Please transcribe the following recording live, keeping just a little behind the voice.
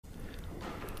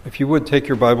If you would take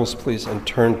your Bibles, please, and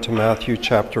turn to Matthew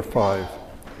chapter 5.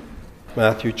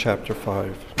 Matthew chapter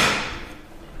 5.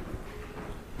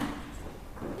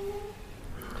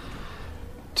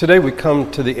 Today we come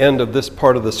to the end of this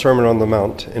part of the Sermon on the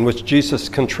Mount, in which Jesus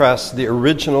contrasts the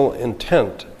original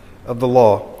intent of the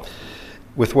law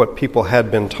with what people had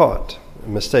been taught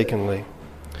mistakenly.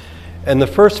 And the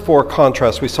first four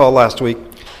contrasts we saw last week,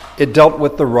 it dealt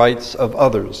with the rights of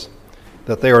others,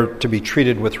 that they are to be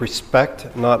treated with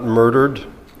respect, not murdered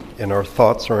in our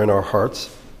thoughts or in our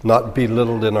hearts, not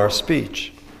belittled in our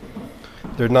speech.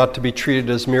 They're not to be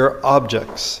treated as mere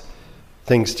objects,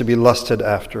 things to be lusted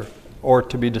after, or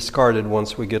to be discarded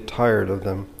once we get tired of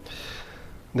them.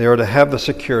 They are to have the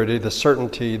security, the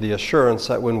certainty, the assurance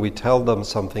that when we tell them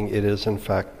something, it is in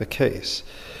fact the case.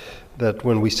 That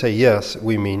when we say yes,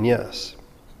 we mean yes.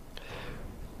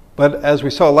 But as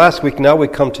we saw last week, now we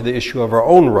come to the issue of our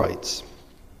own rights.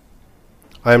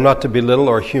 I am not to belittle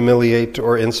or humiliate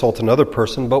or insult another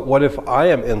person, but what if I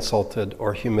am insulted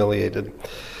or humiliated?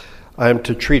 I am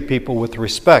to treat people with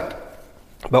respect,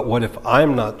 but what if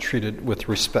I'm not treated with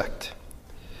respect?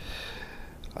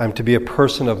 I'm to be a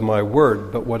person of my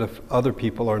word, but what if other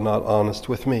people are not honest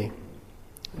with me?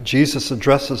 Jesus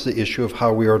addresses the issue of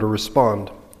how we are to respond.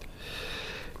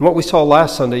 In what we saw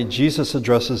last Sunday, Jesus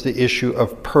addresses the issue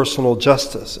of personal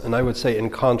justice, and I would say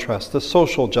in contrast to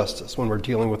social justice when we're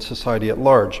dealing with society at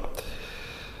large.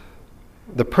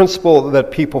 The principle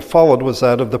that people followed was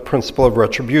that of the principle of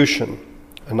retribution.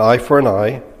 An eye for an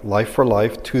eye, life for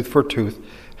life, tooth for tooth,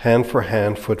 hand for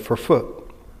hand, foot for foot.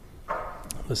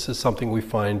 This is something we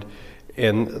find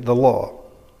in the law.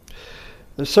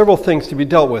 There's several things to be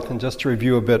dealt with, and just to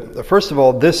review a bit. First of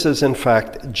all, this is in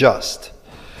fact just.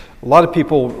 A lot of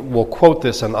people will quote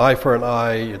this, an eye for an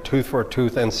eye, a tooth for a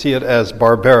tooth, and see it as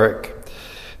barbaric.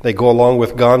 They go along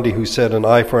with Gandhi, who said an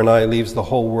eye for an eye leaves the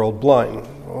whole world blind.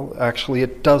 Well, actually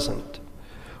it doesn't.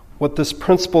 What this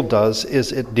principle does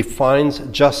is it defines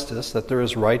justice, that there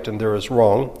is right and there is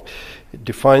wrong. It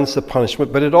defines the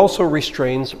punishment, but it also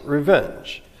restrains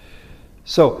revenge.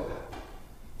 So,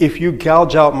 if you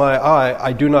gouge out my eye,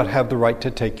 I do not have the right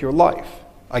to take your life.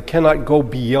 I cannot go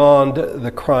beyond the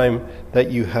crime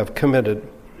that you have committed.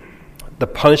 The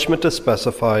punishment is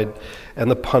specified,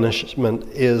 and the punishment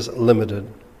is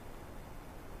limited.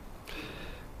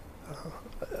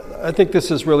 I think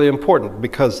this is really important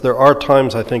because there are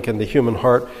times, I think, in the human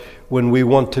heart when we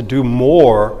want to do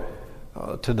more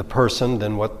to the person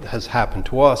than what has happened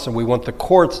to us, and we want the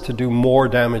courts to do more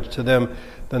damage to them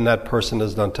than that person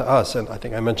has done to us. And I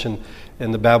think I mentioned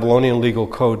in the Babylonian legal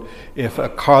code, if a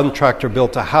contractor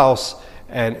built a house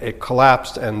and it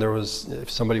collapsed and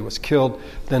if somebody was killed,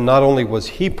 then not only was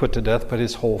he put to death, but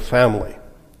his whole family.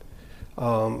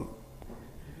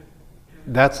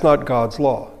 That's not God's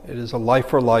law. It is a life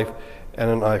for life and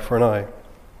an eye for an eye.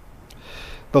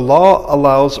 The law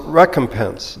allows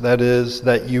recompense. That is,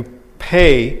 that you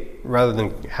pay, rather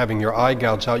than having your eye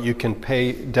gouged out, you can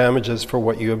pay damages for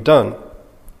what you have done.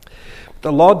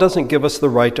 The law doesn't give us the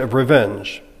right of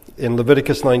revenge. In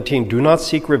Leviticus 19, do not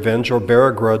seek revenge or bear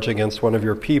a grudge against one of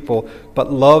your people,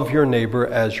 but love your neighbor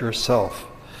as yourself.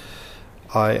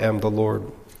 I am the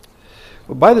Lord.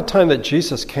 Well, by the time that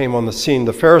Jesus came on the scene,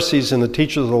 the Pharisees and the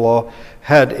teachers of the law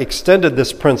had extended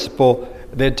this principle.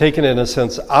 They had taken it, in a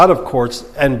sense, out of courts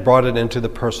and brought it into the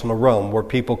personal realm, where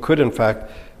people could, in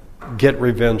fact, get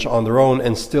revenge on their own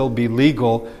and still be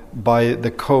legal by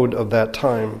the code of that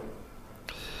time.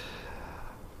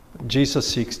 Jesus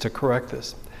seeks to correct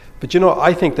this. But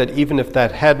I think that even if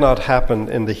that had not happened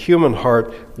in the human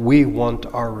heart, we want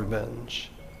our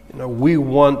revenge. We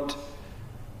want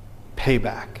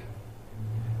payback.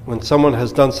 When someone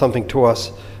has done something to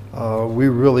us, we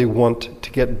really want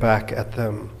to get back at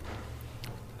them.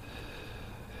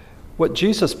 What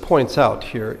Jesus points out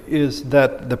here is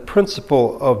that the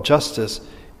principle of justice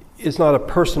is not a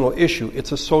personal issue,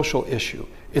 it's a social issue.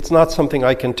 It's not something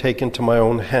I can take into my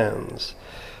own hands.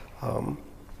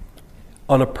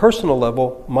 On a personal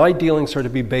level, my dealings are to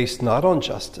be based not on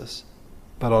justice,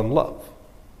 but on love.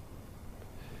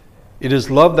 It is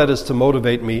love that is to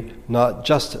motivate me, not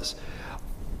justice.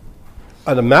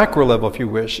 On a macro level, if you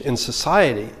wish, in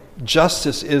society,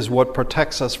 justice is what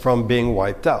protects us from being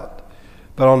wiped out.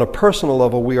 But on a personal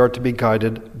level, we are to be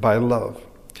guided by love.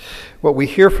 What we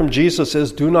hear from Jesus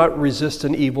is, do not resist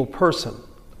an evil person.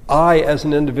 I, as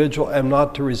an individual, am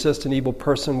not to resist an evil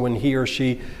person when he or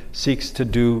she seeks to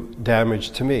do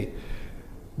damage to me.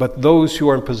 But those who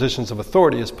are in positions of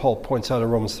authority, as Paul points out in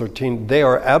Romans 13, they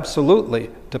are absolutely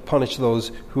to punish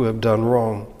those who have done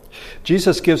wrong.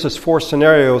 Jesus gives us 4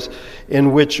 scenarios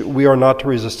in which we are not to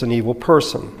resist an evil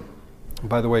person.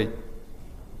 By the way,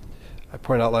 I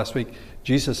pointed out last week,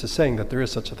 Jesus is saying that there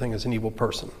is such a thing as an evil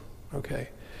person, okay?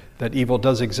 That evil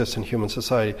does exist in human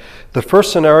society. The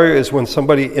first scenario is when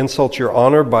somebody insults your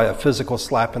honor by a physical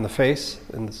slap in the face.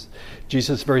 And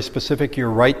Jesus is very specific, your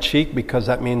right cheek, because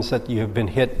that means that you have been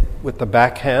hit with the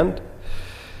backhand.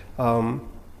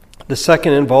 The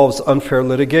second involves unfair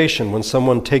litigation. When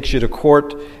someone takes you to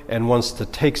court and wants to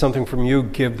take something from you,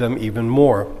 give them even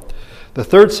more. The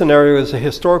third scenario is a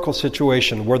historical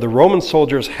situation where the Roman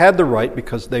soldiers had the right,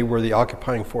 because they were the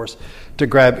occupying force, to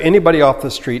grab anybody off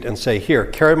the street and say, here,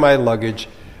 carry my luggage,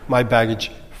 my baggage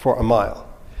for a mile.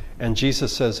 And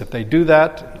Jesus says if they do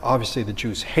that, obviously the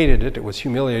Jews hated it, it was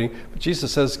humiliating, but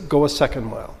Jesus says go a second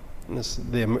mile. And this,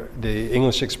 the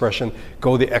English expression,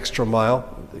 go the extra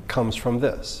mile, it comes from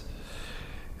this.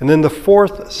 And then the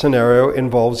fourth scenario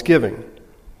involves giving.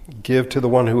 Give to the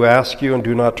one who asks you and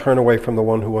do not turn away from the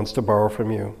one who wants to borrow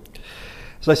from you.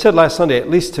 As I said last Sunday, at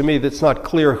least to me, it's not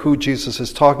clear who Jesus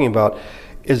is talking about.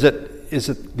 Is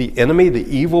it the enemy, the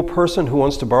evil person who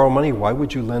wants to borrow money? Why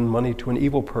would you lend money to an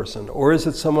evil person? Or is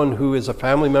it someone who is a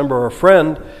family member or a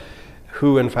friend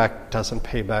who, in fact, doesn't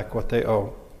pay back what they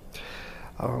owe?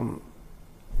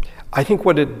 I think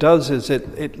what it does is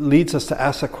it leads us to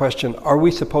ask the question, are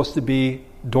we supposed to be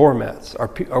doormats?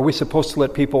 Are we supposed to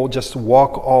let people just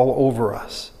walk all over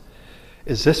us?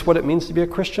 Is this what it means to be a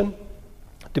Christian?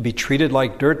 To be treated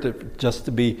like dirt, just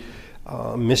to be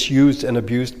misused and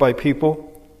abused by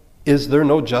people? Is there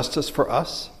no justice for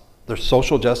us? There's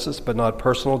social justice, but not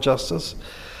personal justice.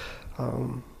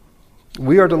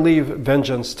 We are to leave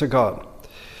vengeance to God.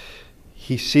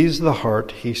 He sees the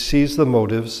heart, he sees the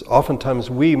motives. Oftentimes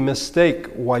we mistake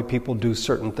why people do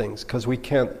certain things because we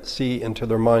can't see into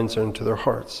their minds or into their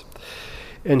hearts.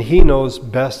 And he knows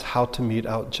best how to mete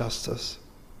out justice.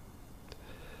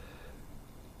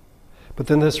 But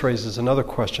then this raises another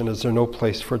question, is there no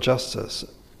place for justice?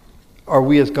 Are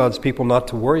we as God's people not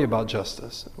to worry about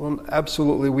justice? Well,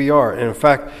 absolutely we are. And in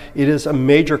fact, it is a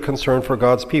major concern for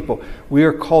God's people. We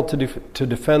are called to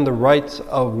defend the rights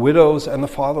of widows and the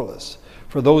fatherless,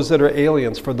 for those that are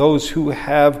aliens, for those who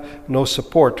have no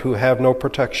support, who have no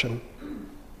protection.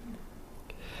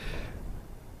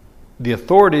 The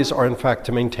authorities are in fact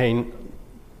to maintain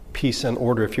peace and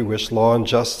order, if you wish, law and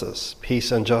justice, peace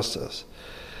and justice.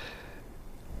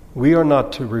 We are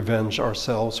not to revenge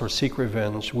ourselves or seek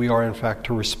revenge. We are in fact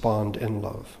to respond in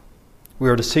love. We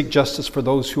are to seek justice for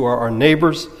those who are our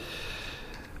neighbors.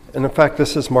 And in fact,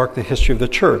 this has marked the history of the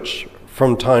church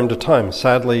from time to time.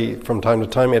 Sadly, from time to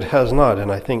time, it has not. And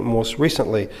I think most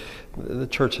recently, the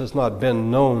church has not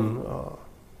been known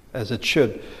as it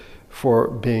should for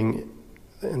being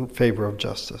in favor of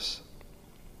justice.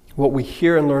 What we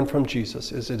hear and learn from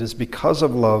Jesus is it is because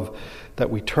of love that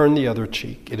we turn the other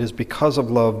cheek. It is because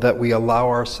of love that we allow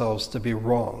ourselves to be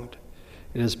wronged.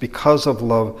 It is because of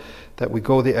love that we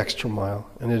go the extra mile.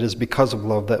 And it is because of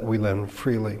love that we lend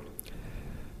freely.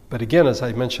 But again, as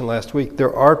I mentioned last week,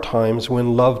 there are times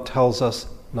when love tells us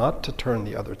not to turn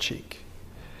the other cheek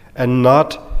and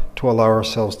not to allow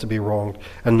ourselves to be wronged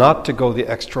and not to go the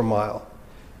extra mile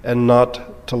and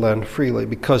not to lend freely,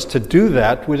 because to do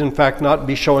that would in fact not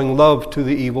be showing love to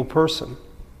the evil person.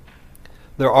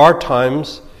 There are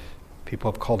times,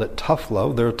 people have called it tough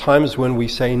love, there are times when we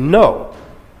say, no,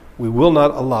 we will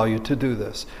not allow you to do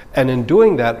this. And in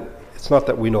doing that, it's not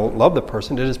that we don't love the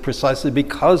person, it is precisely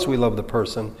because we love the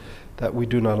person that we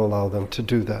do not allow them to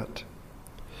do that.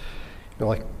 You're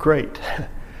like, great.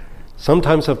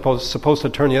 Sometimes I'm supposed to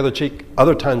turn the other cheek,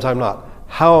 other times I'm not.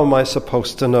 How am I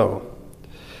supposed to know?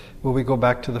 Well, we go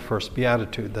back to the first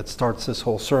beatitude that starts this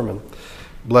whole sermon.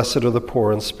 Blessed are the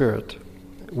poor in spirit.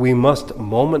 We must,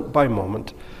 moment by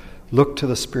moment, look to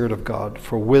the Spirit of God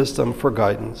for wisdom, for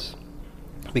guidance,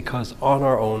 because on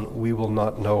our own we will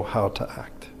not know how to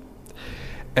act.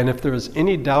 And if there is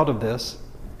any doubt of this,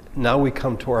 now we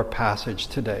come to our passage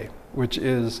today, which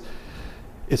is,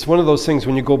 it's one of those things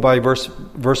when you go by verse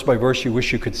by verse you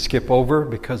wish you could skip over,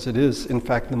 because it is, in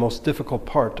fact, the most difficult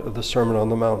part of the Sermon on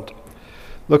the Mount.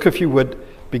 Look, if you would,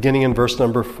 beginning in verse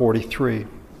number 43.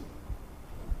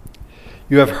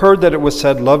 You have heard that it was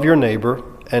said, love your neighbor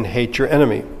and hate your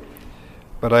enemy.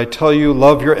 But I tell you,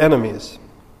 love your enemies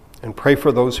and pray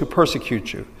for those who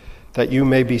persecute you, that you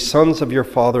may be sons of your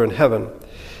Father in heaven.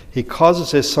 He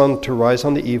causes his sun to rise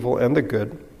on the evil and the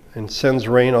good, and sends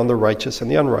rain on the righteous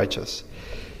and the unrighteous.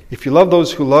 If you love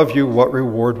those who love you, what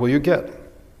reward will you get?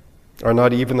 Are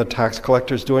not even the tax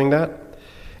collectors doing that?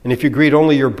 And if you greet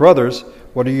only your brothers,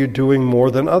 what are you doing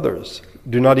more than others?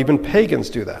 Do not even pagans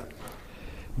do that?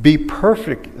 Be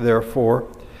perfect,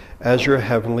 therefore, as your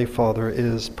heavenly Father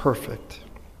is perfect.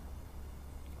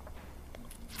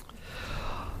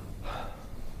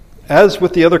 As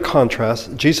with the other contrasts,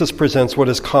 Jesus presents what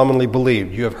is commonly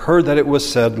believed. You have heard that it was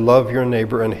said, love your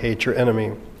neighbor and hate your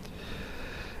enemy.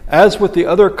 As with the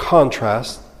other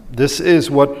contrasts, this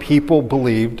is what people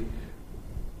believed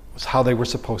was how they were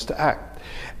supposed to act.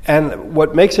 And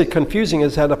what makes it confusing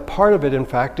is that a part of it, in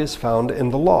fact, is found in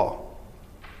the law.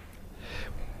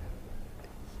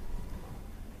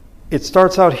 It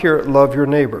starts out here, love your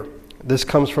neighbor. This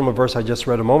comes from a verse I just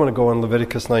read a moment ago in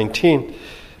Leviticus 19.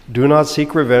 Do not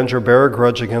seek revenge or bear a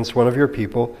grudge against one of your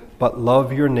people, but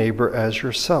love your neighbor as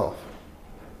yourself.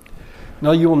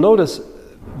 Now you will notice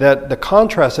that the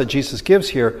contrast that Jesus gives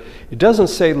here, it doesn't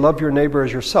say love your neighbor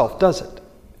as yourself, does it?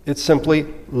 It's simply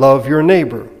love your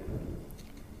neighbor.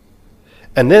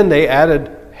 And then they added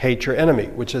hate your enemy,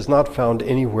 which is not found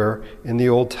anywhere in the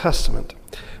Old Testament.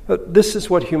 But this is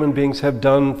what human beings have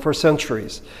done for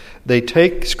centuries. They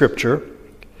take Scripture,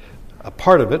 a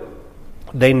part of it,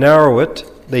 they narrow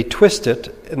it, they twist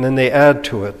it, and then they add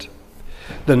to it.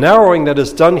 The narrowing that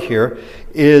is done here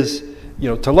is,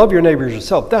 to love your neighbor as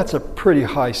yourself. That's a pretty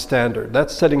high standard.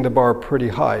 That's setting the bar pretty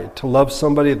high. To love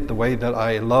somebody the way that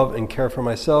I love and care for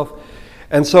myself.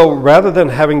 And so rather than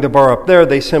having the bar up there,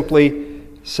 they simply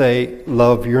say,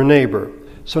 love your neighbor.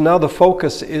 So now the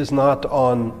focus is not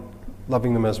on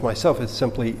loving them as myself. It's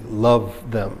simply love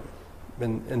them.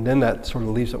 And then that sort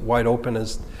of leaves it wide open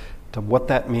as to what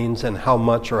that means and how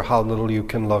much or how little you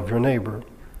can love your neighbor.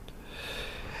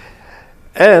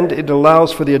 And it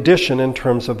allows for the addition in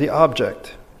terms of the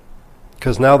object.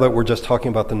 Because now that we're just talking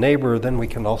about the neighbor, then we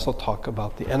can also talk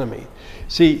about the enemy.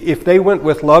 See, if they went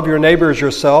with love your neighbor as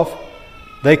yourself,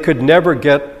 they could never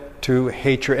get to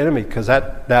hate your enemy, because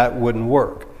that wouldn't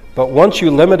work. But once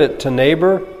you limit it to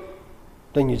neighbor,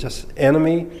 then you just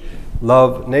enemy,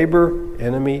 love neighbor,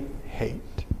 enemy, hate.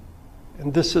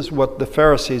 And this is what the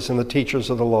Pharisees and the teachers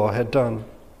of the law had done.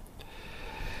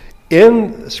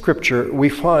 In Scripture, we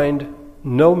find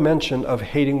no mention of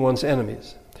hating one's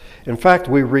enemies. In fact,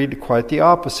 we read quite the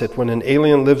opposite. When an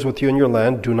alien lives with you in your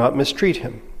land, do not mistreat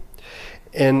him.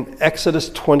 In Exodus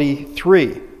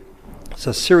 23, it's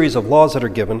a series of laws that are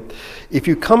given. If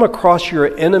you come across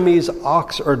your enemy's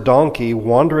ox or donkey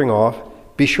wandering off,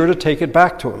 be sure to take it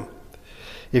back to him.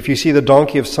 If you see the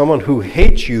donkey of someone who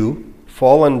hates you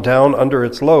fallen down under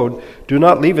its load, do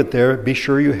not leave it there. Be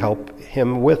sure you help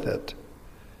him with it.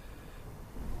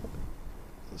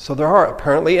 So there are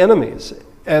apparently enemies.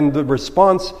 And the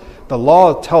response, the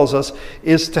law tells us,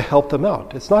 is to help them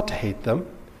out. It's not to hate them.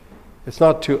 It's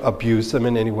not to abuse them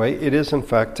in any way. It is, in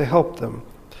fact, to help them.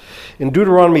 In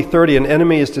Deuteronomy 30, an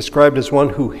enemy is described as one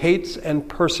who hates and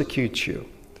persecutes you.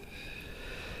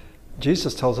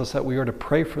 Jesus tells us that we are to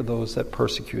pray for those that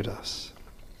persecute us.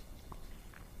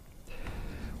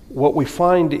 What we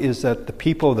find is that the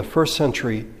people of the first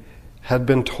century had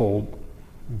been told,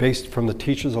 based from the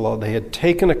teachers of the law, they had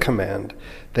taken a command,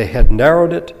 they had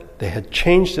narrowed it, they had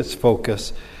changed its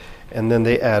focus, and then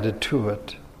they added to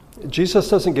it. Jesus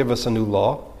doesn't give us a new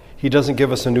law. He doesn't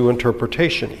give us a new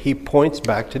interpretation. He points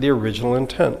back to the original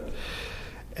intent,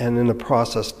 and in the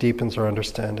process deepens our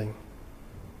understanding.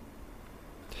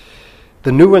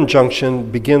 The new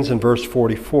injunction begins in verse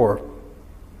 44.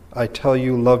 I tell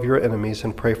you, love your enemies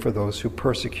and pray for those who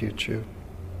persecute you.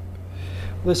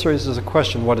 This raises a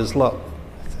question, what is love?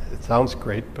 It sounds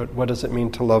great, but what does it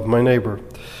mean to love my neighbor?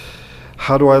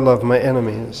 How do I love my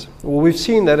enemies? Well, we've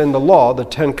seen that in the law, the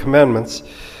 10 Commandments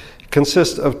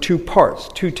consist of 2 parts,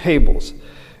 2 tables,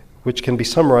 which can be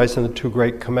summarized in the 2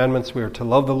 great commandments. We are to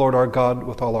love the Lord our God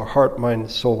with all our heart, mind,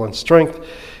 soul, and strength,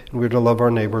 and we are to love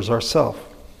our neighbors ourselves.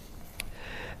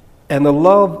 And the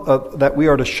love that we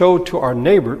are to show to our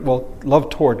neighbor, well, love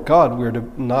toward God,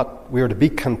 we are to be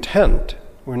content.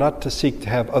 We're not to seek to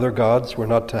have other gods. We're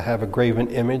not to have a graven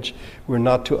image. We're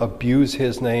not to abuse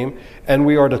his name. And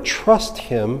we are to trust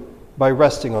him by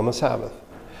resting on the Sabbath.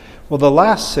 Well, the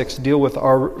last 6 deal with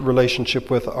our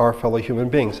relationship with our fellow human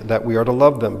beings, that we are to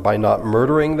love them by not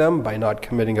murdering them, by not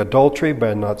committing adultery,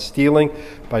 by not stealing,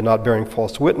 by not bearing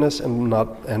false witness,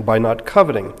 and by not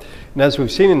coveting. And as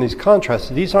we've seen in these contrasts,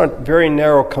 these aren't very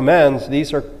narrow commands.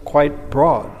 These are quite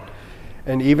broad.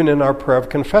 And even in our prayer of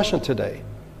confession today,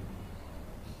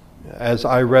 as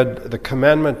I read the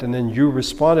commandment and then you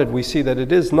responded, we see that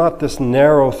it is not this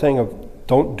narrow thing of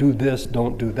don't do this,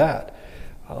 don't do that.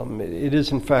 It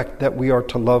is, in fact, that we are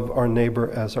to love our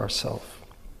neighbor as ourselves.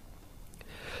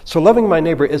 So loving my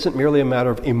neighbor isn't merely a matter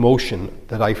of emotion,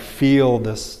 that I feel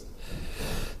this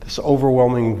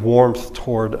overwhelming warmth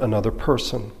toward another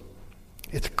person.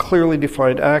 It's clearly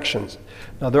defined actions.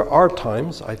 Now, there are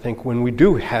times, I think, when we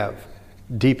do have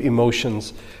deep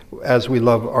emotions as we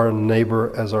love our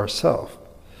neighbor as ourselves.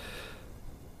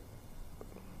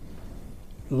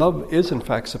 love is in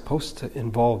fact supposed to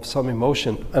involve some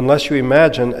emotion, unless you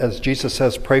imagine, as Jesus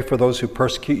says, pray for those who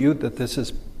persecute you, that this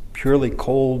is purely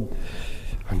cold.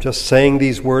 I'm just saying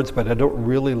these words, but I don't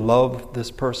really love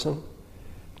this person.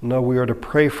 No, we are to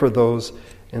pray for those,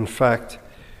 in fact,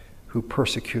 who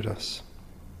persecute us.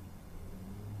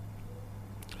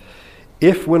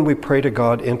 If when we pray to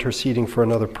God, interceding for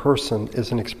another person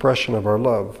is an expression of our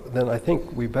love, then I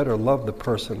think we better love the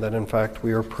person that in fact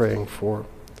we are praying for.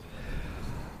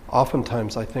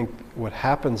 Oftentimes I think what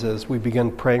happens is we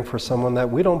begin praying for someone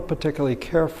that we don't particularly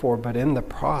care for, but in the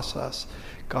process,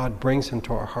 God brings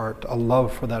into our heart a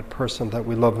love for that person, that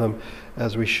we love them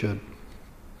as we should.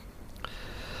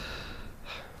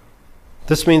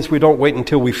 This means we don't wait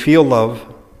until we feel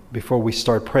love before we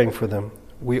start praying for them.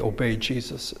 We obey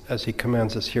Jesus as he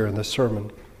commands us here in this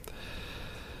sermon.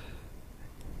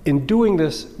 In doing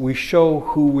this, we show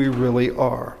who we really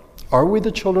are. Are we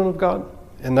the children of God?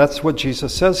 And that's what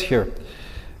Jesus says here,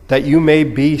 that you may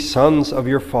be sons of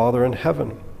your Father in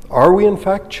heaven. Are we in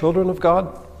fact children of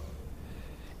God?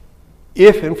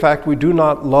 If in fact we do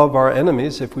not love our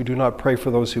enemies, if we do not pray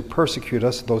for those who persecute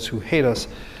us, those who hate us,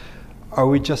 are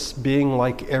we just being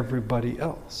like everybody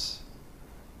else?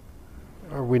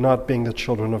 Are we not being the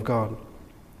children of God?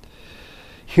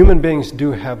 Human beings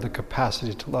do have the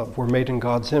capacity to love. We're made in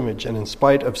God's image, and in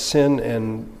spite of sin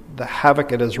and the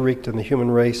havoc it has wreaked in the human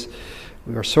race,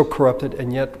 we are so corrupted,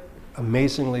 and yet,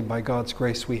 amazingly, by God's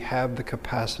grace, we have the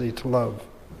capacity to love.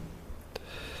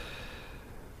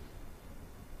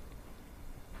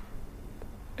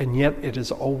 And yet it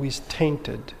is always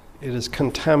tainted. It is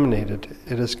contaminated.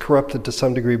 It is corrupted to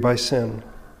some degree by sin.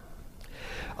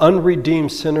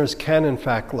 Unredeemed sinners can in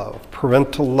fact love.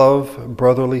 Parental love,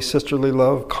 brotherly, sisterly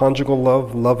love, conjugal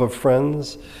love, love of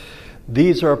friends.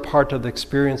 These are a part of the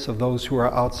experience of those who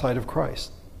are outside of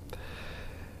Christ.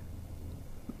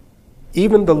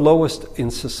 Even the lowest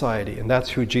in society, and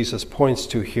that's who Jesus points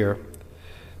to here,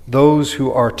 those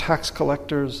who are tax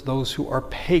collectors, those who are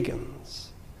pagans,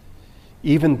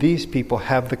 even these people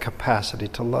have the capacity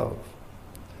to love.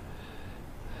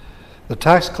 The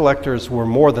tax collectors were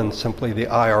more than simply the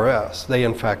IRS. They,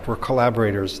 in fact, were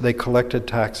collaborators. They collected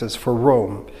taxes for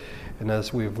Rome. And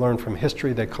as we've learned from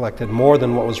history, they collected more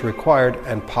than what was required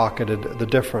and pocketed the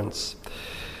difference.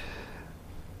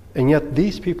 And yet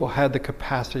these people had the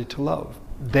capacity to love.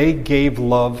 They gave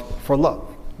love for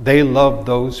love. They loved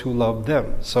those who loved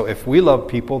them. So if we love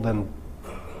people, then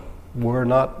we're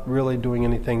not really doing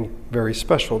anything very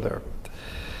special there.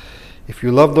 If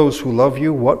you love those who love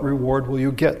you, what reward will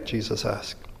you get, Jesus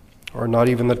asked. Or not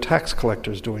even the tax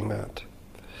collectors doing that.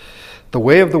 The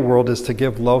way of the world is to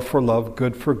give love for love,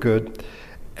 good for good,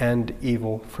 and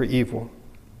evil for evil.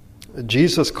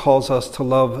 Jesus calls us to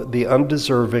love the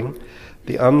undeserving,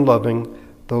 the unloving,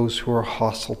 those who are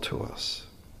hostile to us.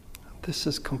 This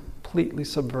is completely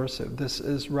subversive. This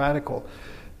is radical.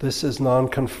 This is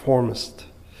nonconformist.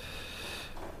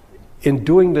 In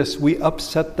doing this, we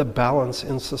upset the balance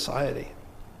in society.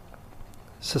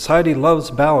 Society loves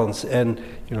balance, and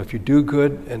if you do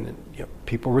good, and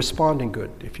people respond in good.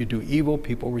 If you do evil,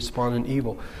 people respond in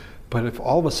evil. But if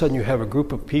all of a sudden you have a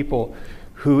group of people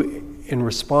who, in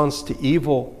response to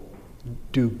evil,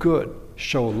 do good,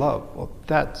 show love, well,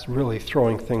 that's really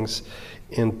throwing things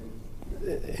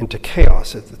into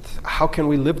chaos. How can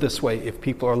we live this way if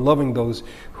people are loving those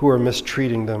who are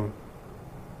mistreating them?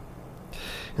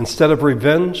 Instead of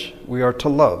revenge, we are to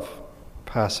love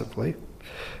passively.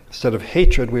 Instead of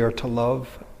hatred, we are to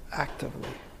love actively.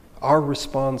 Our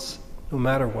response, no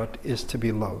matter what, is to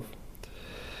be love.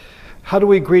 How do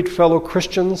we greet fellow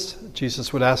Christians?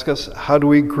 Jesus would ask us. How do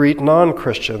we greet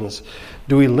non-Christians?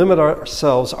 Do we limit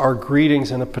our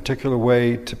greetings in a particular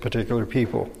way to particular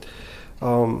people?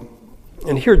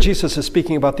 And here Jesus is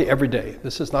speaking about the everyday.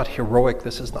 This is not heroic.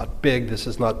 This is not big. This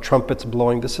is not trumpets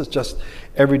blowing. This is just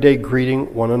everyday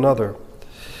greeting one another.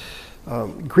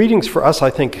 Greetings for us, I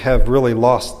think, have really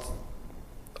lost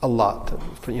a lot.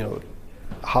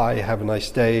 Hi, have a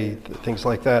nice day, things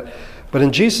like that. But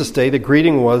in Jesus' day, the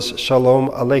greeting was Shalom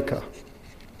Aleika.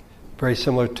 Very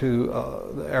similar to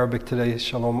the Arabic today,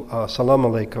 Salam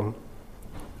Alaikum.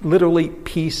 Literally,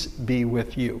 peace be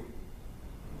with you.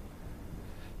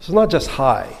 So it's not just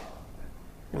hi.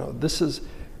 This is,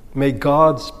 may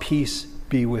God's peace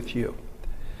be with you.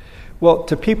 Well,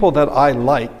 to people that I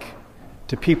like,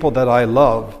 to people that I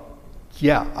love,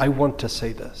 yeah, I want to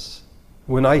say this.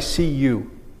 When I see you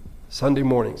Sunday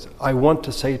mornings, I want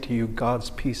to say to you,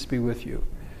 God's peace be with you.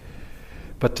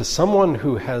 But to someone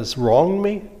who has wronged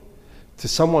me, to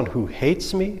someone who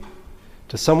hates me,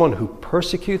 to someone who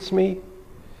persecutes me,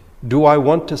 do I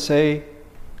want to say,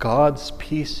 God's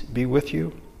peace be with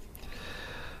you?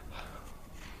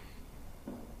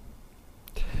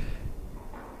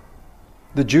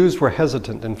 The Jews were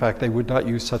hesitant. In fact, they would not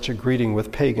use such a greeting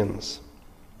with pagans.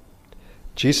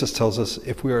 Jesus tells us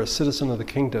if we are a citizen of the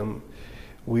kingdom,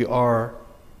 we are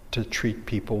to treat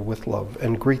people with love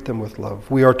and greet them with love.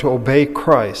 We are to obey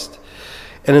Christ.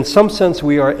 And in some sense,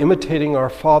 we are imitating our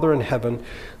Father in heaven,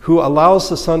 who allows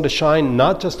the sun to shine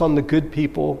not just on the good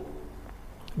people,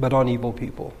 but on evil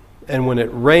people. And when it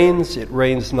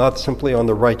rains not simply on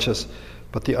the righteous,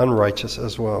 but the unrighteous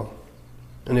as well.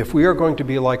 And if we are going to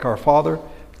be like our Father,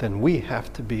 then we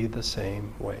have to be the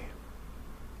same way.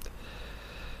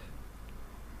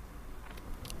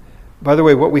 By the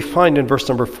way, what we find in verse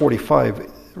number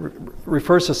 45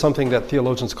 refers to something that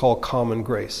theologians call common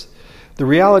grace. The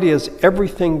reality is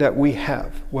everything that we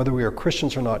have, whether we are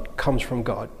Christians or not, comes from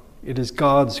God. It is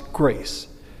God's grace.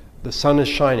 The sun is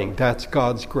shining. That's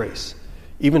God's grace,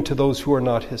 even to those who are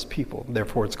not his people.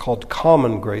 Therefore, it's called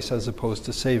common grace as opposed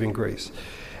to saving grace.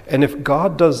 And if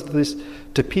God does this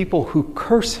to people who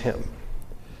curse him,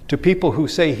 to people who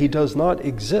say he does not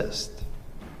exist,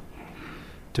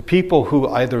 to people who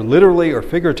either literally or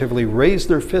figuratively raise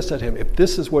their fist at him, if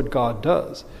this is what God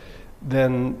does,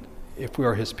 then if we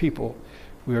are his people,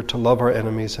 we are to love our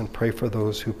enemies and pray for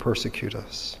those who persecute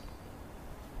us.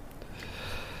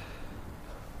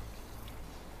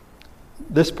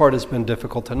 This part has been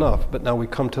difficult enough, but now we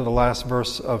come to the last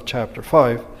verse of chapter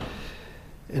 5,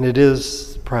 and it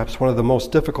is perhaps one of the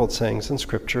most difficult sayings in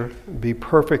Scripture. Be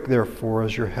perfect, therefore,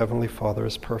 as your heavenly Father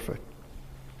is perfect.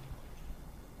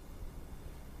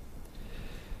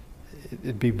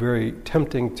 It'd be very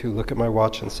tempting to look at my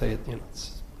watch and say,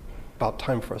 it's about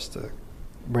time for us to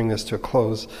bring this to a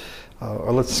close,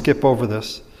 or let's skip over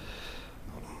this.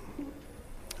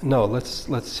 No,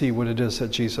 let's see what it is that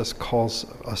Jesus calls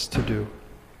us to do.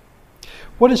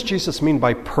 What does Jesus mean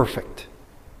by perfect?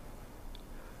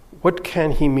 What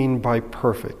can he mean by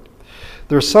perfect?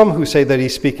 There are some who say that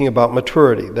he's speaking about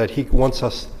maturity, that he wants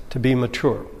us to be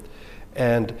mature.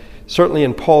 And certainly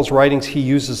in Paul's writings, he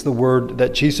uses the word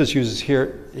that Jesus uses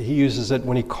here. He uses it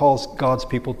when he calls God's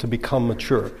people to become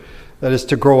mature. That is,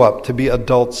 to grow up, to be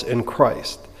adults in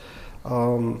Christ.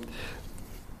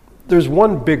 There's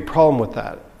one big problem with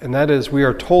that, and that is we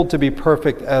are told to be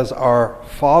perfect as our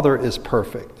Father is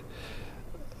perfect.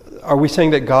 Are we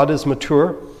saying that God is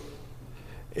mature?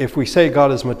 If we say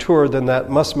God is mature, then that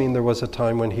must mean there was a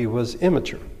time when he was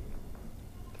immature.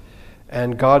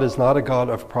 And God is not a God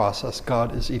of process.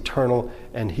 God is eternal,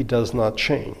 and he does not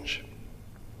change.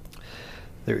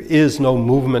 There is no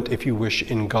movement, if you wish,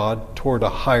 in God toward a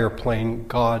higher plane.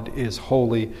 God is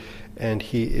holy, and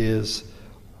he is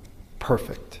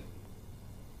perfect.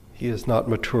 He is not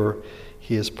mature.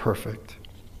 He is perfect.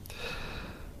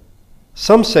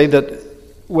 Some say that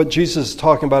what Jesus is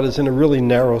talking about is in a really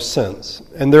narrow sense.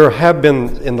 And there have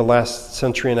been, in the last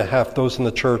century and a half, those in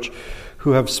the church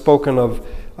who have spoken of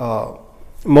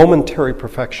momentary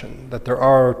perfection, that there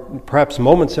are perhaps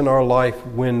moments in our life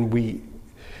when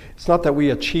it's not that we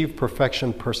achieve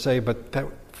perfection per se, but that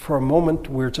for a moment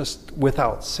we're just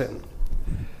without sin.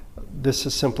 This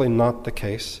is simply not the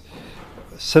case.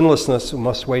 Sinlessness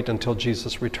must wait until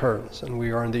Jesus returns, and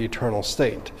we are in the eternal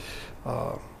state.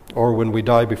 Or when we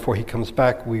die before he comes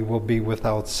back, we will be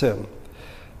without sin.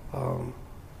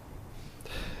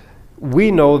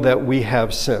 We know that we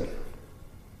have sin.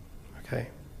 Okay?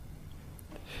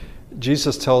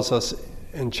 Jesus tells us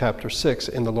in chapter 6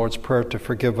 in the Lord's Prayer to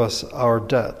forgive us our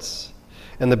debts.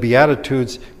 In the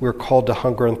Beatitudes, we're called to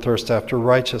hunger and thirst after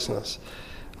righteousness.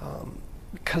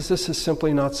 Because this is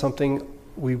simply not something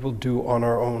we will do on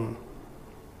our own.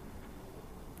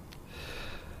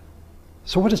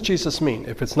 So what does Jesus mean?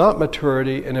 If it's not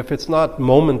maturity and if it's not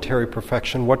momentary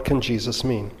perfection, what can Jesus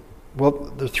mean? Well,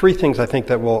 there are three things I think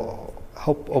that will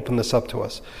help open this up to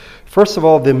us. First of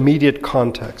all, the immediate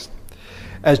context.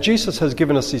 As Jesus has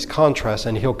given us these contrasts,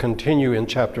 and he'll continue in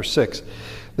chapter 6,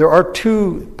 there are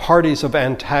two parties of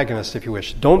antagonists, if you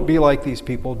wish. Don't be like these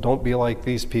people, don't be like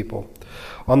these people.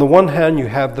 On the one hand, you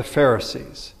have the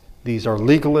Pharisees. These are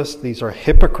legalists, these are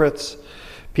hypocrites,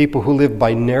 people who live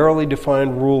by narrowly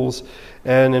defined rules,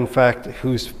 and in fact,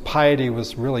 whose piety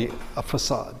was really a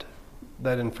facade.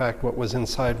 That in fact, what was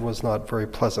inside was not very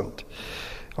pleasant.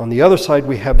 On the other side,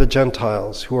 we have the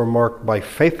Gentiles, who are marked by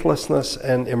faithlessness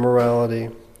and immorality.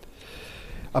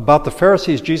 About the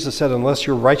Pharisees, Jesus said, unless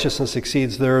your righteousness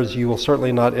exceeds theirs, you will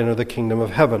certainly not enter the kingdom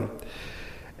of heaven.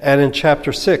 And in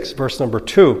chapter 6, verse number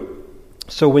 2,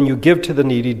 so when you give to the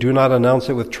needy, do not announce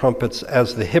it with trumpets,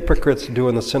 as the hypocrites do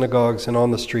in the synagogues and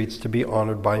on the streets, to be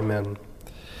honored by men.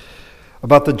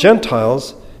 About the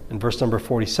Gentiles, in verse number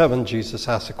 47, Jesus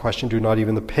asks the question, do not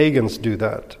even the pagans do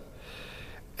that?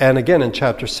 And again in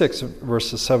chapter 6,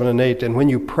 verses 7 and 8, and when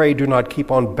you pray, do not keep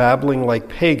on babbling like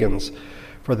pagans,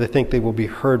 for they think they will be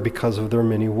heard because of their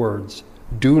many words.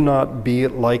 Do not be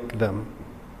like them.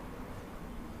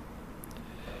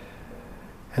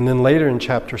 And then later in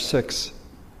chapter 6,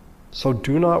 so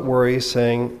do not worry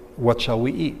saying, what shall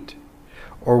we eat?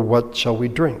 Or what shall we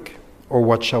drink? Or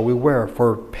what shall we wear?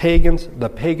 For the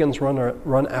pagans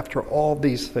run after all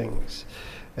these things,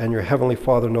 and your heavenly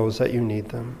Father knows that you need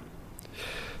them.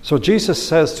 So Jesus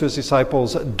says to his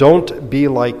disciples, don't be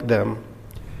like them.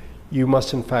 You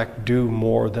must in fact do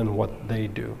more than what they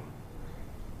do.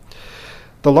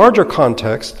 The larger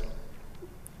context,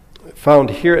 found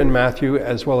here in Matthew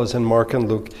as well as in Mark and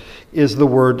Luke, is the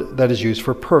word that is used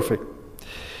for perfect.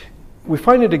 We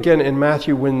find it again in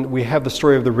Matthew when we have the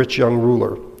story of the rich young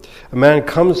ruler. A man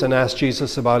comes and asks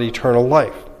Jesus about eternal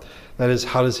life. That is,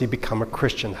 how does he become a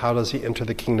Christian? How does he enter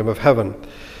the kingdom of heaven?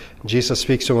 Jesus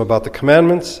speaks to him about the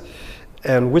commandments.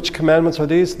 And which commandments are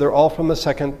these? They're all from the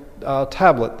second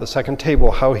tablet, the second table,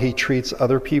 how he treats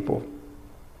other people.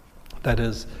 That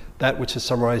is, that which is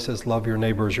summarized as love your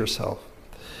neighbor as yourself.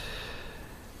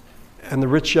 And the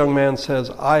rich young man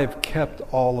says, I've kept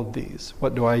all of these.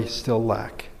 What do I still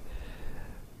lack?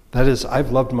 That is,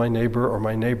 I've loved my neighbor or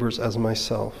my neighbors as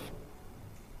myself.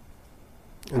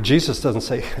 And Jesus doesn't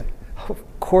say, of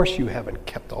course you haven't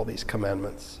kept all these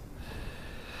commandments.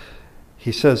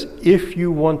 He says, if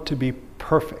you want to be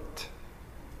perfect,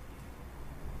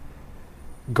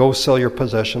 go sell your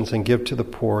possessions and give to the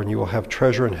poor, and you will have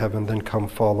treasure in heaven, then come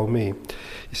follow me.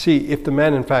 You see, if the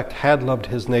man in fact had loved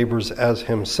his neighbors as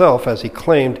himself, as he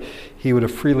claimed, he would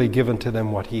have freely given to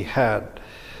them what he had.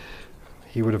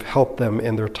 He would have helped them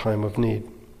in their time of need.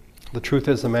 The truth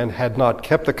is, the man had not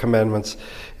kept the commandments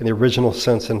in the original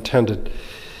sense intended.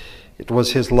 It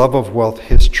was his love of wealth,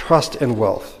 his trust in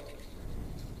wealth,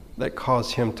 that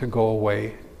caused him to go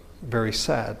away very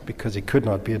sad because he could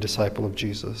not be a disciple of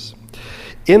Jesus.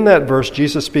 In that verse,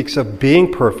 Jesus speaks of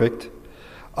being perfect,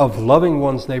 of loving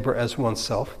one's neighbor as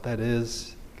oneself, that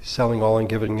is, selling all and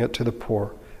giving it to the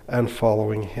poor, and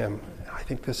following him. I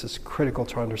think this is critical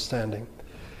to understanding.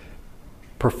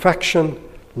 Perfection,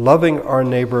 loving our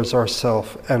neighbors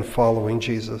ourselves, and following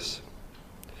Jesus.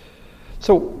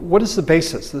 So what is the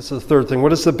basis? This is the third thing.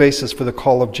 What is the basis for the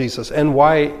call of Jesus, and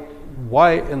why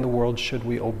in the world should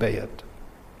we obey it?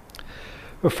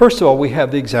 But first of all, we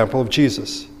have the example of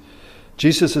Jesus.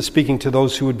 Jesus is speaking to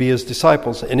those who would be his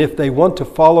disciples, and if they want to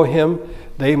follow him,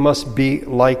 they must be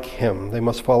like him. They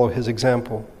must follow his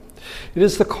example. It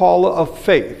is the call of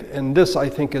faith, and this, I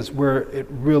think, is where it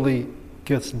really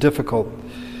gets difficult,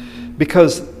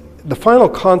 because the final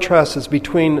contrast is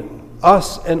between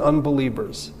us and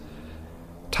unbelievers,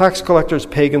 tax collectors,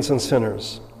 pagans, and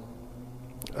sinners.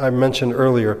 I mentioned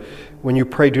earlier, when you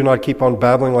pray, do not keep on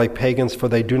babbling like pagans, for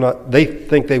they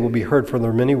think they will be heard for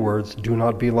their many words. Do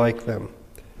not be like them.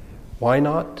 Why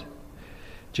not?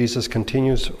 Jesus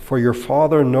continues, for your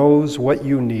Father knows what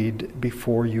you need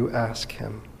before you ask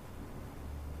him.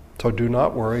 So do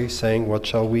not worry, saying, what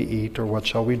shall we eat, or what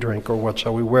shall we drink, or what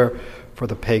shall we wear? For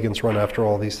the pagans run after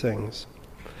all these things.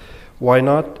 Why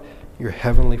not? Your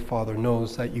heavenly Father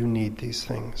knows that you need these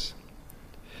things.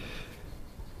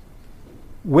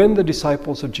 When the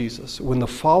disciples of Jesus, when the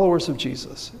followers of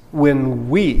Jesus, when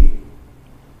we,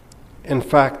 in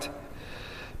fact,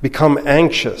 become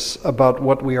anxious about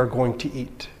what we are going to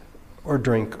eat or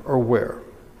drink or wear,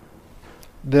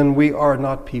 then we are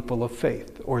not people of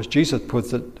faith. Or as Jesus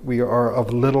puts it, we are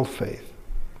of little faith.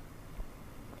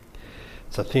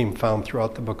 It's a theme found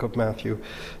throughout the book of Matthew.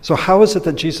 So how is it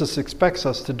that Jesus expects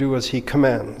us to do as he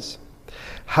commands?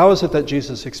 How is it that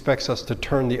Jesus expects us to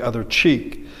turn the other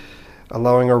cheek,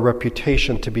 allowing our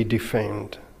reputation to be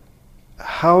defamed?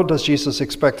 How does Jesus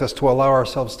expect us to allow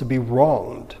ourselves to be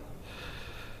wronged,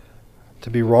 to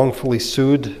be wrongfully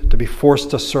sued, to be forced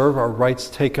to serve, our rights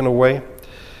taken away,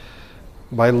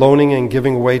 by loaning and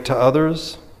giving away to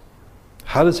others?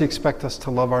 How does he expect us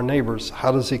to love our neighbors?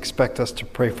 How does he expect us to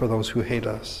pray for those who hate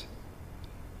us?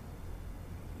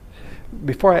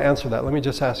 Before I answer that, let me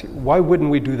just ask you, why wouldn't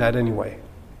we do that anyway?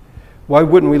 Why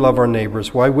wouldn't we love our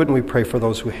neighbors? Why wouldn't we pray for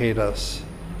those who hate us?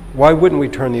 Why wouldn't we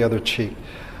turn the other cheek?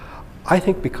 I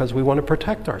think because we want to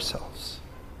protect ourselves.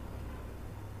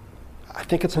 I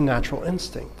think it's a natural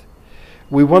instinct.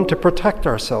 We want to protect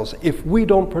ourselves. If we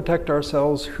don't protect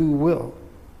ourselves, who will?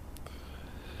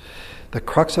 The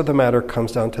crux of the matter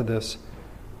comes down to this: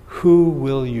 who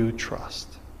will you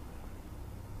trust?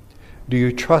 Do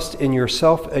you trust in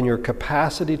yourself and your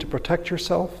capacity to protect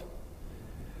yourself?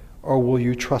 Or will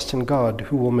you trust in God,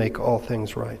 who will make all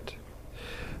things right?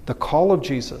 The call of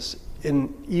Jesus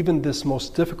in even this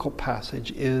most difficult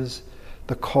passage is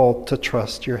the call to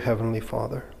trust your Heavenly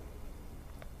Father.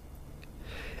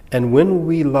 And when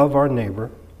we love our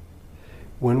neighbor,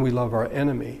 when we love our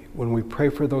enemy, when we pray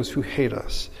for those who hate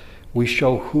us, we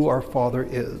show who our Father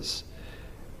is,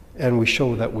 and we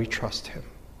show that we trust Him.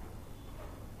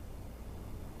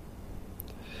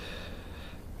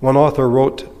 One author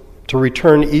wrote, "To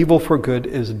return evil for good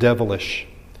is devilish.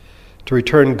 To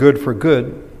return good for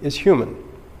good is human.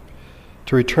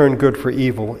 To return good for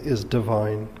evil is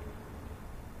divine."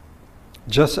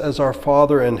 Just as our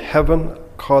Father in heaven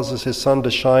causes His sun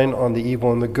to shine on the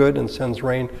evil and the good and sends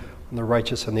rain on the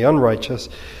righteous and the unrighteous,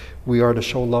 we are to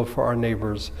show love for our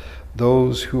neighbors,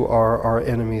 those who are our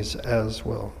enemies as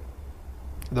well.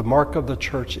 The mark of the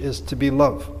church is to be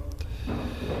love.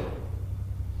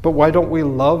 But why don't we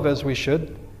love as we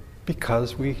should?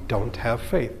 Because we don't have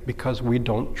faith, because we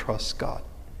don't trust God.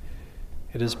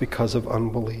 It is because of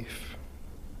unbelief.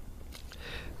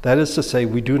 That is to say,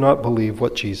 we do not believe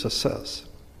what Jesus says.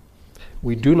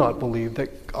 We do not believe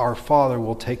that our Father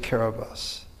will take care of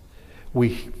us. We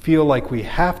feel like we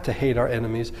have to hate our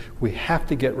enemies, we have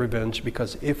to get revenge,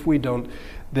 because if we don't,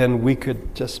 then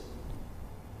it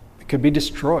could be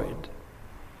destroyed.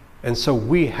 And so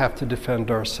we have to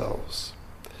defend ourselves.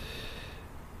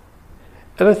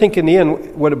 And I think in the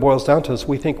end, what it boils down to is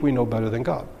we think we know better than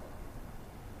God.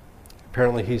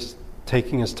 Apparently He's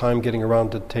taking His time getting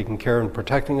around to taking care and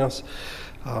protecting us.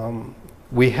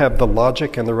 We have the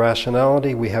logic and the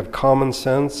rationality. We have common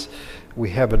sense.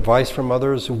 We have advice from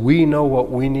others. We know what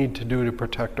we need to do to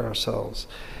protect ourselves.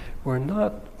 We're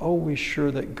not always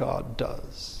sure that God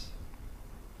does.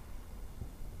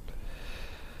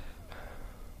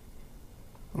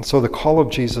 And so the call of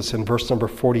Jesus in verse number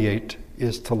 48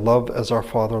 is to love as our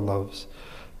Father loves,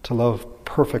 to love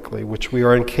perfectly, which we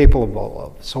are incapable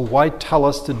of. So why tell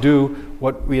us to do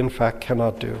what we in fact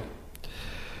cannot do?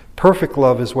 Perfect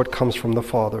love is what comes from the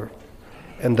Father,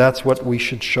 and that's what we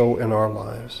should show in our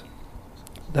lives.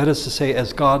 That is to say,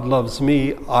 as God loves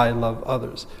me, I love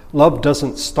others. Love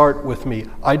doesn't start with me.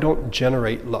 I don't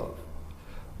generate love.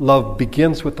 Love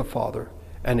begins with the Father,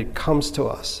 and it comes to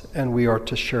us, and we are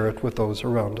to share it with those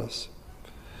around us.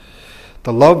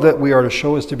 The love that we are to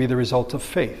show is to be the result of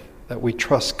faith, that we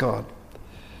trust God.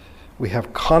 We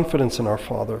have confidence in our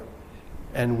Father,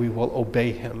 and we will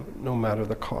obey Him no matter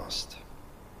the cost.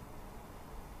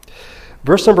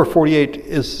 Verse number 48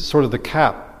 is sort of the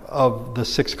cap of the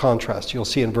sixth contrast. You'll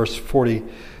see in verse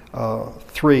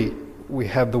 43, we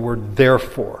have the word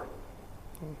therefore.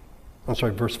 I'm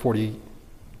sorry, verse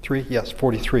 43? Yes,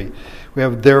 43. We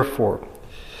have therefore.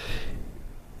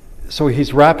 So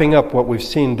he's wrapping up what we've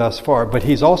seen thus far, but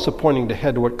he's also pointing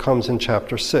ahead to what comes in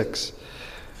chapter 6.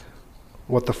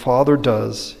 What the Father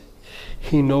does,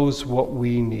 He knows what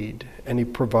we need, and He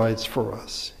provides for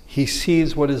us. He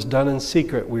sees what is done in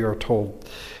secret, we are told,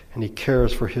 and He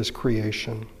cares for His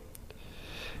creation.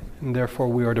 And therefore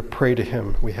we are to pray to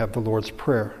Him. We have the Lord's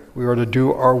Prayer. We are to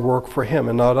do our work for Him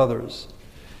and not others.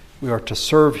 We are to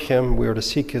serve Him. We are to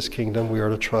seek His kingdom. We are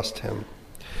to trust Him.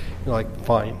 You're like,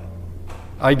 fine,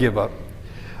 I give up.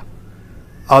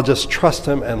 I'll just trust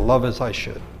Him and love as I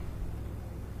should.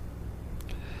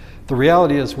 The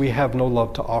reality is we have no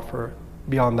love to offer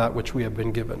beyond that which we have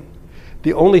been given.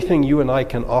 The only thing you and I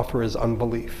can offer is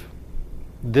unbelief.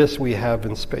 This we have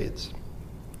in spades.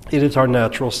 It is our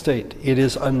natural state. It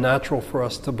is unnatural for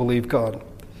us to believe God.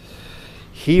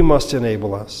 He must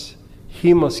enable us.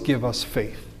 He must give us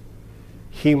faith.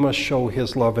 He must show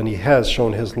His love, and He has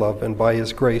shown His love, and by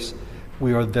His grace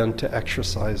we are then to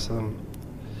exercise them.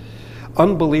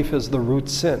 Unbelief is the root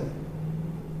sin.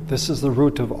 This is the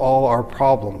root of all our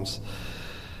problems.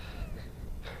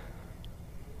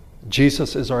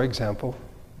 Jesus is our example,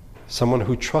 someone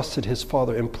who trusted His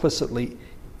Father implicitly,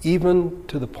 even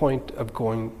to the point of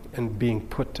going and being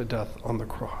put to death on the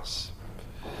cross.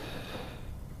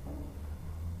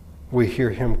 We hear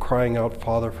Him crying out,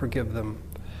 "Father, forgive them.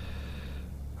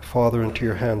 Father, into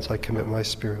your hands I commit my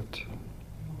spirit."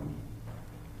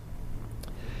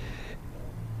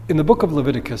 In the book of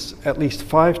Leviticus, at least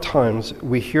 5 times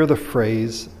we hear the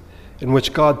phrase in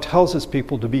which God tells His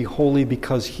people to be holy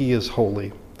because He is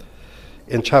holy.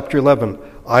 In chapter 11,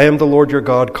 "I am the Lord your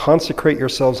God, consecrate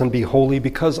yourselves and be holy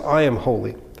because I am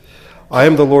holy. I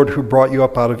am the Lord who brought you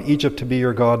up out of Egypt to be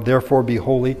your God, therefore be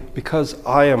holy because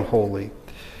I am holy."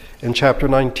 In chapter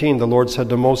 19, the Lord said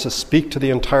to Moses, "Speak to the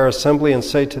entire assembly and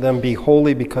say to them, be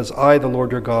holy because I, the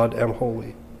Lord your God, am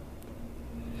holy."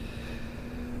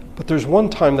 But there's one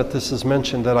time that this is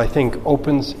mentioned that I think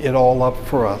opens it all up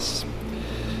for us.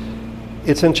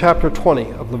 It's in chapter 20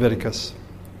 of Leviticus.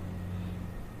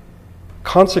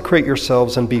 "Consecrate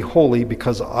yourselves and be holy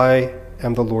because I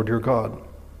am the Lord your God."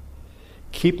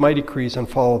 Keep my decrees and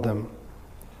follow them.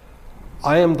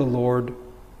 I am the Lord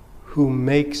who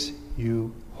makes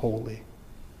you holy.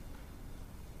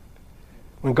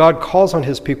 When God calls on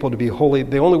his people to be holy,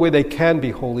 the only way they can be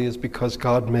holy is because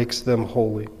God makes them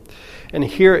holy. And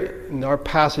here in our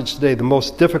passage today, the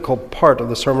most difficult part of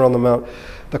the Sermon on the Mount,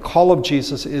 the call of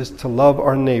Jesus is to love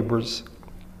our neighbors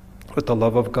with the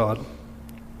love of God,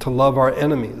 to love our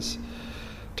enemies,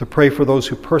 to pray for those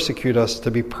who persecute us, to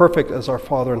be perfect as our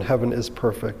Father in heaven is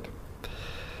perfect.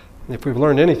 And if we've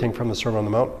learned anything from the Sermon on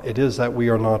the Mount, it is that we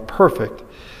are not perfect,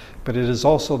 but it is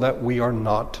also that we are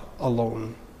not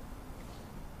alone.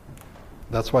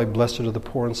 That's why blessed are the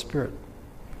poor in spirit.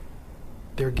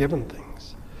 They're given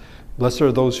things. Blessed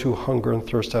are those who hunger and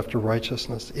thirst after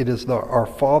righteousness. It is our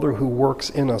Father who works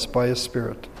in us by his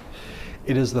Spirit.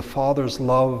 It is the Father's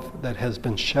love that has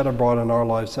been shed abroad in our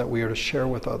lives that we are to share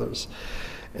with others.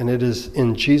 And it is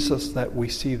in Jesus that we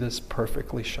see this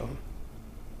perfectly shown.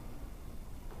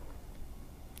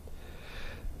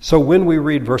 So when we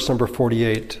read verse number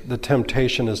 48, the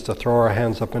temptation is to throw our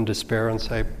hands up in despair and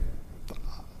say,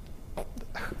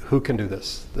 who can do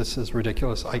this? This is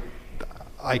ridiculous.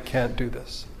 I can't do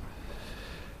this.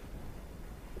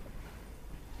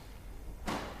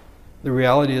 The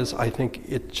reality is, I think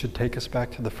it should take us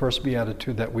back to the first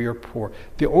beatitude, that we are poor.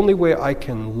 The only way I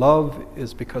can love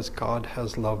is because God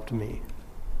has loved me.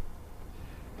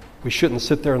 We shouldn't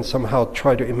sit there and somehow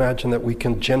try to imagine that we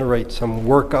can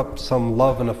work up some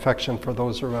love and affection for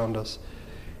those around us.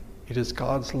 It is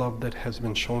God's love that has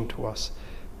been shown to us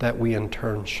that we in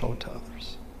turn show to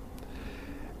others.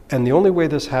 And the only way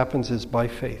this happens is by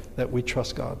faith, that we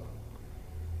trust God.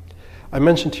 I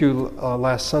mentioned to you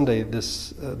last Sunday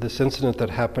this incident that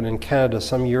happened in Canada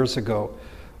some years ago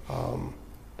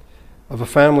of a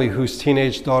family whose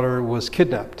teenage daughter was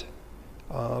kidnapped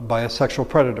by a sexual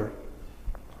predator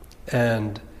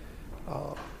and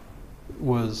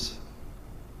was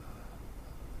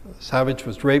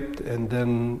raped and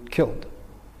then killed.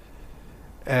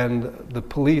 And the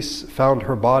police found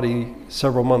her body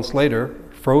several months later,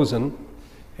 frozen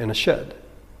in a shed.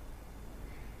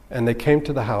 And they came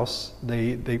to the house.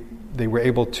 They were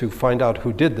able to find out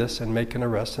who did this and make an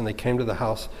arrest, and they came to the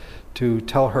house to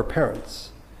tell her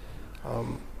parents,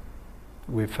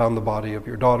 we've found the body of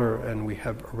your daughter and we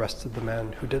have arrested the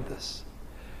man who did this.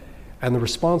 And the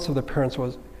response of the parents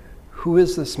was, who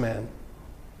is this man?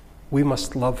 We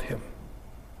must love him.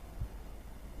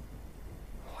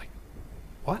 Like,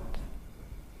 what?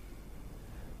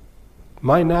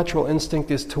 My natural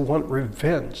instinct is to want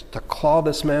revenge, to claw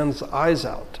this man's eyes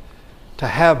out, to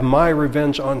have my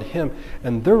revenge on him.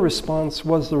 And their response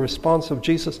was the response of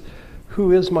Jesus.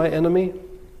 Who is my enemy?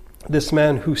 This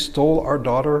man who stole our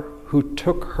daughter, who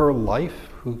took her life,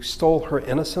 who stole her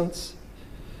innocence.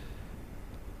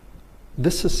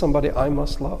 This is somebody I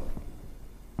must love.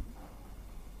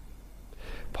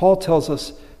 Paul tells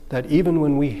us that even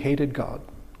when we hated God,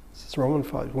 this is Romans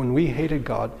 5, when we hated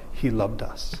God, he loved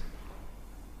us.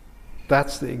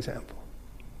 That's the example.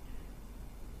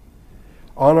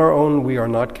 On our own, we are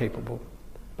not capable.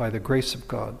 By the grace of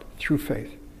God, through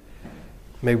faith,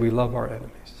 may we love our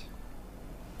enemies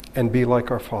and be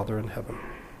like our Father in heaven.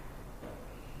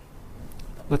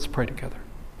 Let's pray together.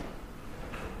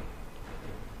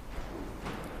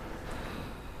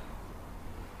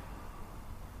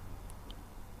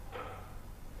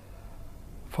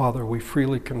 Father, we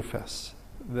freely confess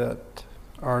that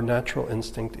our natural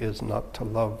instinct is not to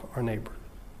love our neighbor,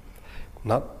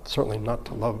 certainly not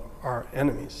to love our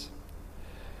enemies,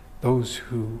 those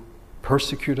who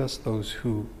persecute us, those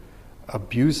who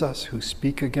abuse us, who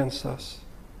speak against us,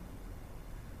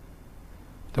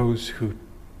 those who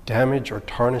damage or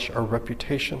tarnish our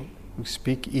reputation, who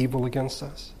speak evil against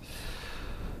us.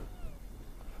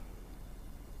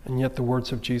 And yet the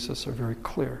words of Jesus are very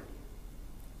clear.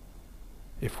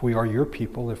 If we are your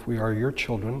people, if we are your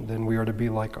children, then we are to be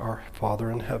like our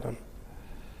Father in heaven,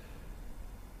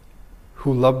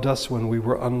 who loved us when we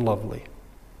were unlovely,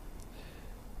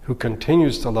 who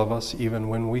continues to love us even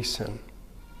when we sin,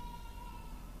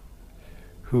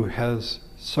 who has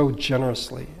so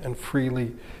generously and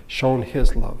freely shown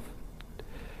his love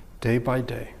day by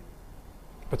day,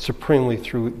 but supremely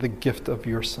through the gift of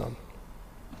your Son.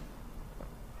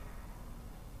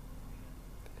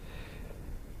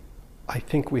 I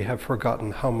think we have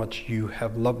forgotten how much you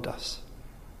have loved us,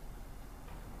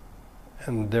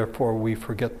 and therefore we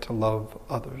forget to love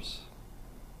others.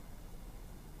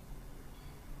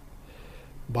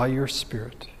 By your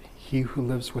Spirit, he who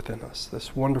lives within us,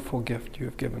 this wonderful gift you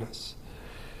have given us,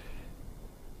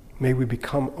 may we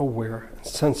become aware and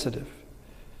sensitive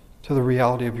to the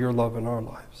reality of your love in our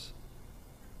lives.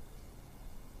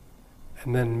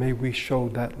 And then may we show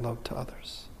that love to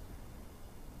others.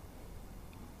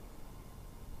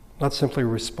 Not simply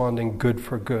responding good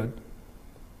for good,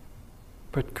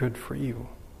 but good for evil.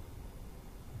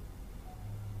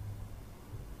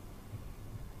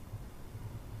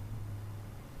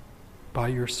 By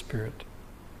your Spirit,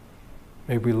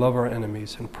 may we love our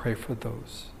enemies and pray for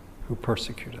those who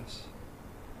persecute us.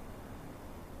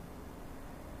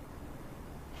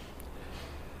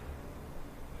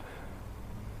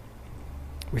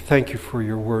 We thank you for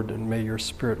your word, and may your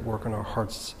Spirit work in our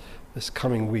hearts this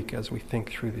coming week as we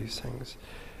think through these things.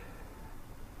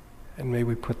 And may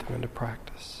we put them into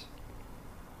practice.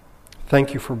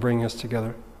 Thank you for bringing us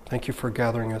together. Thank you for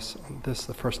gathering us on this,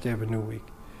 the first day of a new week.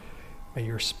 May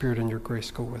your Spirit and your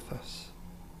grace go with us.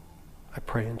 I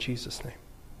pray in Jesus' name.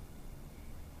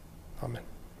 Amen.